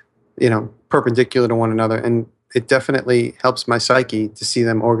 perpendicular to one another. And it definitely helps my psyche to see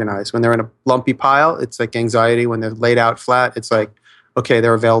them organized. When they're in a lumpy pile, it's like anxiety. When they're laid out flat, it's like, okay,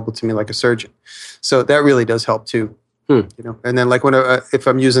 they're available to me like a surgeon. So that really does help too. And then like if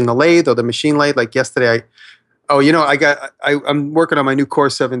I'm using the lathe or the machine lathe, like yesterday, Oh, I'm working on my new Core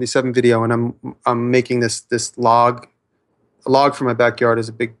 77 video, and I'm making this log. A log from my backyard is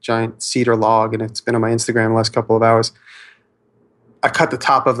a big giant cedar log, and it's been on my Instagram the last couple of hours. I cut the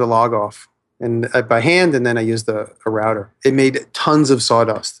top of the log off and by hand, and then I used a router. It made tons of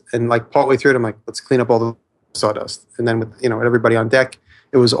sawdust, and like partway through it, I'm like, let's clean up all the sawdust. And then with everybody on deck,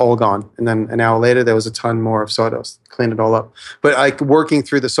 it was all gone. And then an hour later, there was a ton more of sawdust. Cleaned it all up. But like working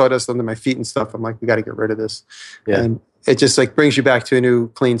through the sawdust under my feet and stuff, I'm like, we got to get rid of this. Yeah. And it just like brings you back to a new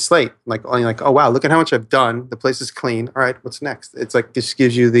clean slate. Like, oh wow, look at how much I've done. The place is clean. All right, what's next? It's like just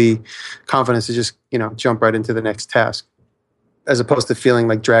gives you the confidence to just jump right into the next task, as opposed to feeling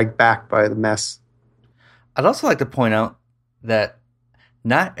like dragged back by the mess. I'd also like to point out that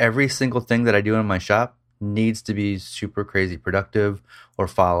not every single thing that I do in my shop needs to be super crazy productive or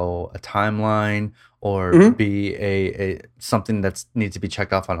follow a timeline or be a something that needs to be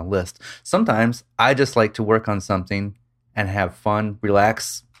checked off on a list. Sometimes I just like to work on something and have fun,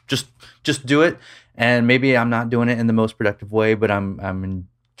 relax, just do it. And maybe I'm not doing it in the most productive way, but I'm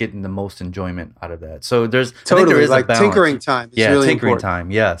getting the most enjoyment out of that. So there's totally like tinkering time. It's really tinkering important.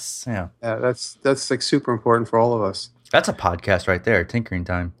 Time. Yes. Yeah. That's like super important for all of us. That's a podcast right there. Tinkering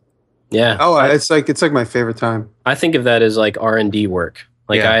time. Yeah. Oh, it's like my favorite time. I think of that as like R&D work.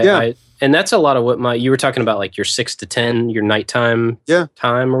 Like I and that's a lot of what you were talking about, like your 6 to 10, your nighttime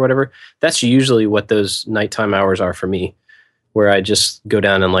time or whatever. That's usually what those nighttime hours are for me, where I just go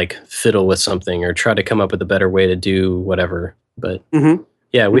down and like fiddle with something or try to come up with a better way to do whatever. But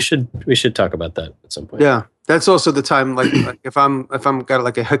yeah, we should talk about that at some point. Yeah, that's also the time. Like if I'm got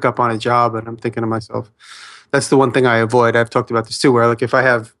like a hiccup on a job and I'm thinking to myself, that's the one thing I avoid. I've talked about this too, where like if I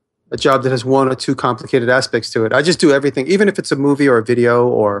have a job that has one or two complicated aspects to it, I just do everything, even if it's a movie or a video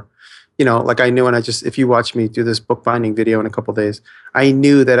or, like I knew, and if you watch me do this bookbinding video in a couple of days, I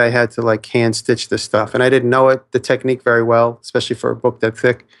knew that I had to like hand stitch this stuff, and I didn't know the technique very well, especially for a book that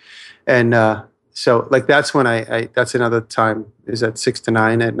thick. And so like that's when that's another time is at 6 to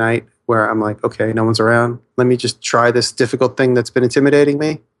 9 at night where I'm like, okay, no one's around. Let me just try this difficult thing that's been intimidating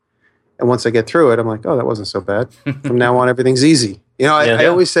me. And once I get through it, I'm like, oh, that wasn't so bad. From now on, everything's easy. I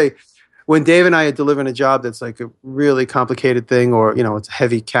always say, when Dave and I are delivering a job that's like a really complicated thing, or it's a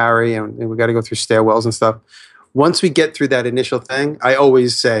heavy carry and we got to go through stairwells and stuff. Once we get through that initial thing, I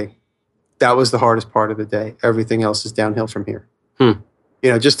always say that was the hardest part of the day. Everything else is downhill from here.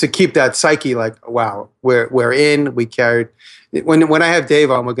 Just to keep that psyche like, wow, we're in. We carried. When I have Dave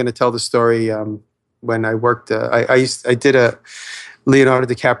on, we're going to tell the story. When I worked, I did a Leonardo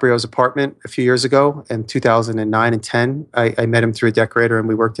DiCaprio's apartment a few years ago in 2009 and 10. I met him through a decorator, and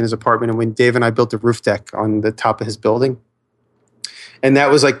we worked in his apartment. And when Dave and I built a roof deck on the top of his building, and that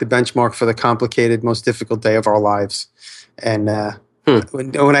was like the benchmark for the complicated, most difficult day of our lives. And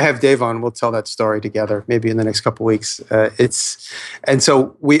when I have Dave on, we'll tell that story together, maybe in the next couple of weeks. And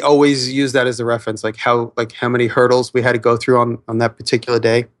so we always use that as a reference, like how many hurdles we had to go through on that particular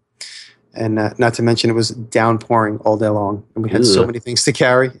day. And not to mention, it was downpouring all day long, and we had so many things to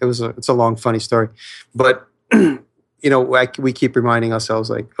carry. It's a long, funny story, but we keep reminding ourselves,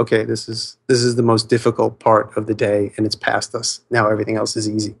 like, okay, this is the most difficult part of the day, and it's past us now. Everything else is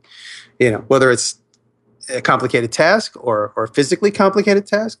easy. Whether it's a complicated task or a physically complicated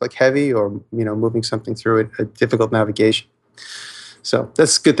task, like heavy or moving something through a difficult navigation. So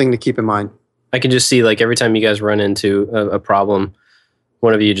that's a good thing to keep in mind. I can just see, like, every time you guys run into a problem,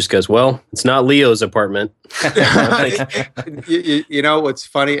 one of you just goes, well, it's not Leo's apartment. What's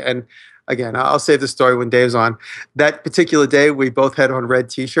funny, and again, I'll save the story when Dave's on. That particular day, we both had on red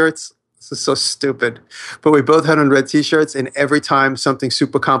T-shirts. This is so stupid. But we both had on red T-shirts, and every time something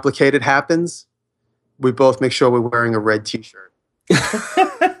super complicated happens, we both make sure we're wearing a red T-shirt.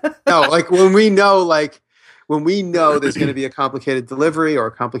 No, like when we know there's going to be a complicated delivery or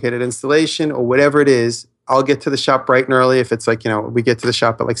a complicated installation or whatever it is, I'll get to the shop bright and early. If it's like, we get to the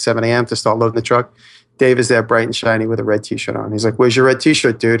shop at like 7 a.m. to start loading the truck, Dave is there bright and shiny with a red T-shirt on. He's like, where's your red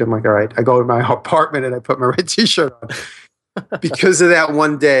T-shirt, dude? I'm like, all right. I go to my apartment and I put my red T-shirt on. Because of that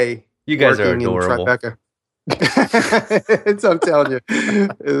one day. You guys are adorable. I'm telling you,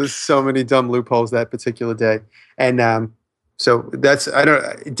 there was so many dumb loopholes that particular day. And so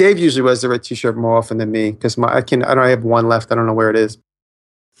Dave usually wears the red T-shirt more often than me because I have one left. I don't know where it is.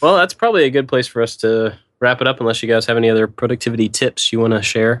 Well, that's probably a good place for us to wrap it up, unless you guys have any other productivity tips you want to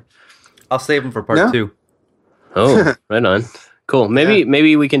share. I'll save them for part 2. Oh, right on. Cool.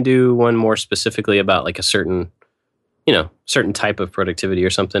 Maybe we can do one more specifically about like a certain type of productivity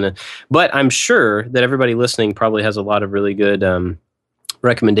or something. But I'm sure that everybody listening probably has a lot of really good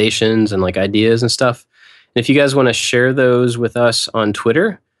recommendations and like ideas and stuff. And if you guys want to share those with us on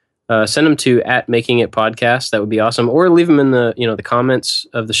Twitter, send them to @makingitpodcast. That would be awesome. Or leave them in the comments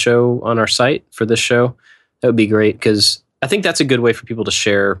of the show on our site for this show. That would be great, because I think that's a good way for people to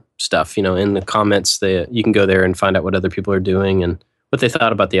share stuff. In the comments, you can go there and find out what other people are doing and what they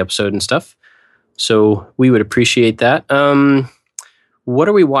thought about the episode and stuff. So we would appreciate that. What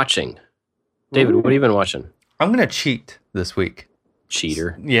are we watching? David, what have you been watching? I'm going to cheat this week.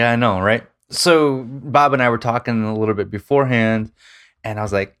 Cheater. Yeah, I know, right? So Bob and I were talking a little bit beforehand, and I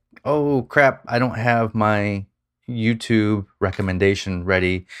was like, oh, crap, I don't have my YouTube recommendation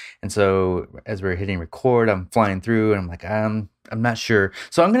ready. And so as we're hitting record, I'm flying through, and I'm like, I'm not sure.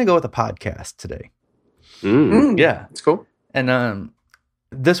 So I'm going to go with a podcast today. Yeah. It's cool. And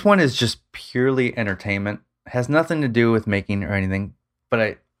this one is just purely entertainment. It has nothing to do with making or anything,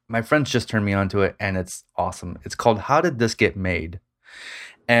 but my friends just turned me onto it, and it's awesome. It's called How Did This Get Made?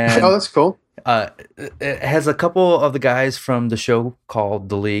 And that's cool. It has a couple of the guys from the show called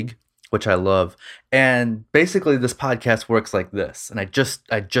The League, which I love. And basically this podcast works like this. And I just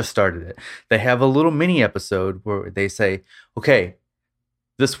started it. They have a little mini episode where they say, okay,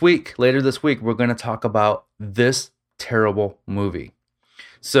 later this week, we're going to talk about this terrible movie.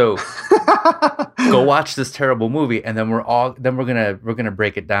 So go watch this terrible movie, and then we're gonna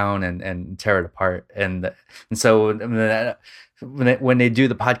break it down and tear it apart. And so when they do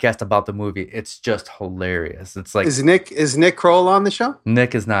the podcast about the movie, it's just hilarious. It's like, is Nick Kroll on the show?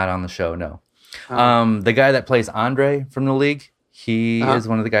 Nick is not on the show, no. The guy that plays Andre from The League, he is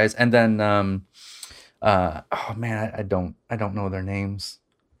one of the guys. And then oh man, I don't know their names.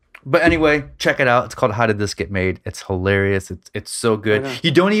 But anyway, check it out. It's called How Did This Get Made? It's hilarious. It's so good. You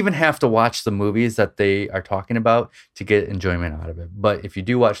don't even have to watch the movies that they are talking about to get enjoyment out of it. But if you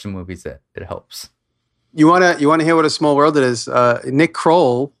do watch the movies, it helps. You wanna hear what a small world it is? Nick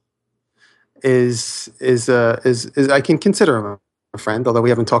Kroll is I can consider him a friend, although we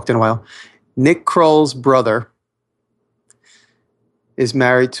haven't talked in a while. Nick Kroll's brother is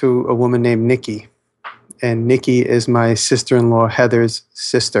married to a woman named Nikki. And Nikki is my sister-in-law Heather's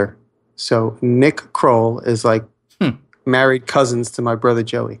sister. So Nick Kroll is like married cousins to my brother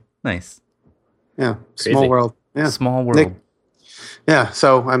Joey. Nice. Yeah. Crazy. Small world. Yeah. Small world. Nick, yeah.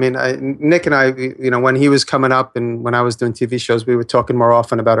 So, I mean, Nick and I, when he was coming up and when I was doing TV shows, we were talking more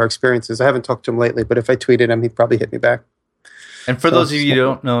often about our experiences. I haven't talked to him lately, but if I tweeted him, he'd probably hit me back. And for those of you who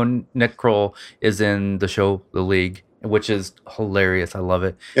don't know, Nick Kroll is in the show The League, which is hilarious. I love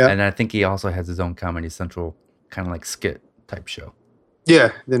it. Yeah. And I think he also has his own Comedy Central kind of like skit type show.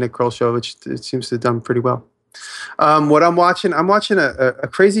 Yeah, the Nick Kroll show, which it seems to have done pretty well. What I'm watching a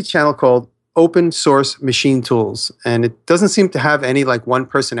crazy channel called Open Source Machine Tools, and it doesn't seem to have any like one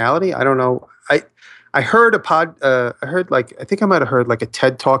personality. I don't know. I heard I think I might have heard like a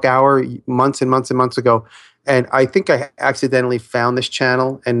TED Talk hour months and months and months ago. And I think I accidentally found this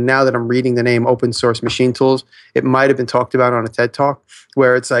channel. And now that I'm reading the name Open Source Machine Tools, it might have been talked about on a TED Talk,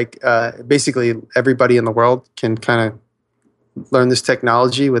 where it's like basically everybody in the world can kind of learn this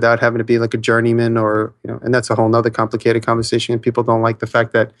technology without having to be like a journeyman or, and that's a whole nother complicated conversation. And people don't like the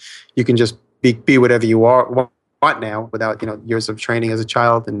fact that you can just be whatever you want now without, years of training as a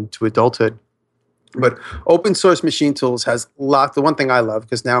child and to adulthood. But Open Source Machine Tools has lots. The one thing I love,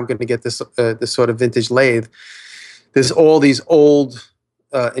 because now I'm going to get this sort of vintage lathe. There's all these old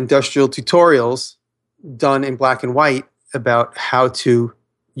industrial tutorials done in black and white about how to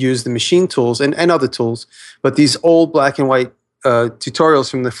use the machine tools and other tools. But these old black and white tutorials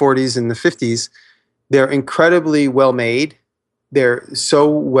from the 40s and the 50s, they're incredibly well made. They're so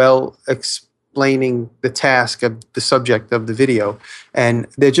well explaining the task of the subject of the video, and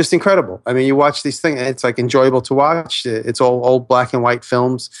they're just incredible. I mean, you watch these things, and it's like enjoyable to watch. It's all old black and white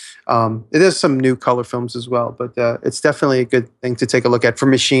films. There's some new color films as well, but it's definitely a good thing to take a look at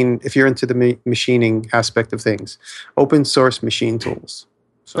for if you're into the machining aspect of things. Open source machine tools.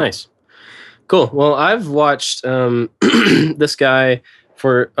 So. Nice. Cool. Well, I've watched this guy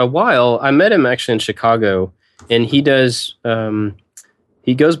for a while. I met him actually in Chicago, and he does...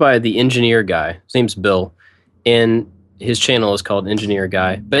 he goes by the Engineer Guy. His name's Bill, and his channel is called Engineer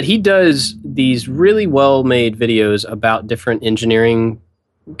Guy. But he does these really well-made videos about different engineering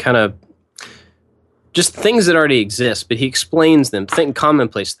kind of just things that already exist, but he explains them,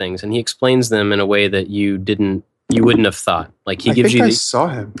 commonplace things, and he explains them in a way that you wouldn't have thought. Like he gives you. I saw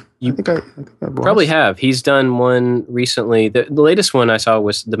him. I think I probably have. He's done one recently. The latest one I saw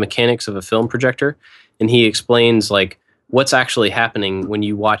was the mechanics of a film projector, and he explains like what's actually happening when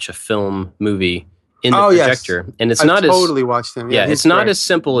you watch a film movie in the projector. Yes. And it's I totally watched him. Yeah, it's not as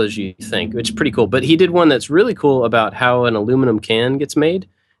simple as you think, which is pretty cool. But he did one that's really cool about how an aluminum can gets made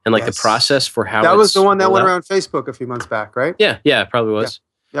and like the process for how that was the one that went around Facebook a few months back, right? Yeah, it probably was.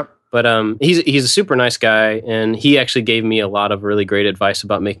 Yep. But he's a super nice guy, and he actually gave me a lot of really great advice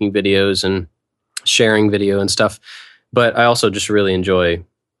about making videos and sharing video and stuff. But I also just really enjoy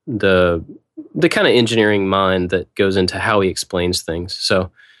the kind of engineering mind that goes into how he explains things.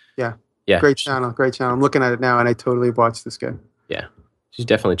 So yeah, great channel. I'm looking at it now, and I totally watched this guy. Yeah, you should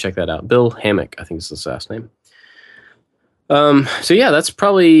definitely check that out. Bill Hammack, I think is his last name. So yeah, that's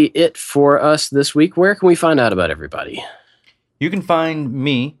probably it for us this week. Where can we find out about everybody? You can find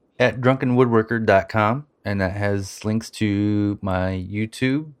me at drunkenwoodworker.com, and that has links to my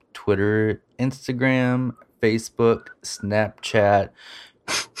YouTube, Twitter, Instagram, Facebook, Snapchat.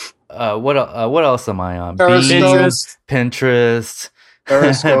 What else am I on? Pinterest,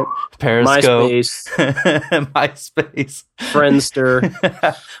 Periscope, MySpace,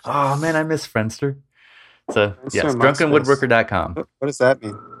 Friendster. Oh man, I miss Friendster. So yes, drunkenwoodworker.com. What does that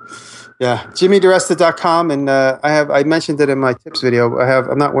mean? Yeah, jimmyduresta.com, and I mentioned it in my tips video.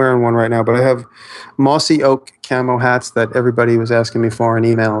 I'm not wearing one right now, but I have mossy oak camo hats that everybody was asking me for in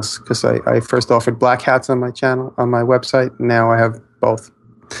emails, because I first offered black hats on my channel, on my website, and now I have both.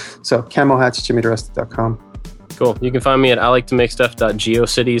 So camo hats, jimmyduresta.com. Cool. You can find me at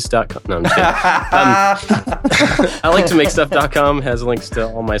iliketomakestuff.geocities.com. No, I'm kidding. iliketomakestuff.com has links to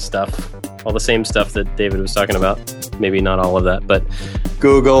all my stuff, all the same stuff that David was talking about. Maybe not all of that, but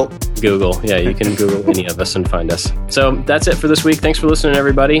Google. Yeah, you can Google any of us and find us. So that's it for this week. Thanks for listening,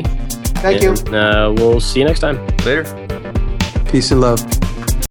 everybody. Thank you. We'll see you next time. Later. Peace and love.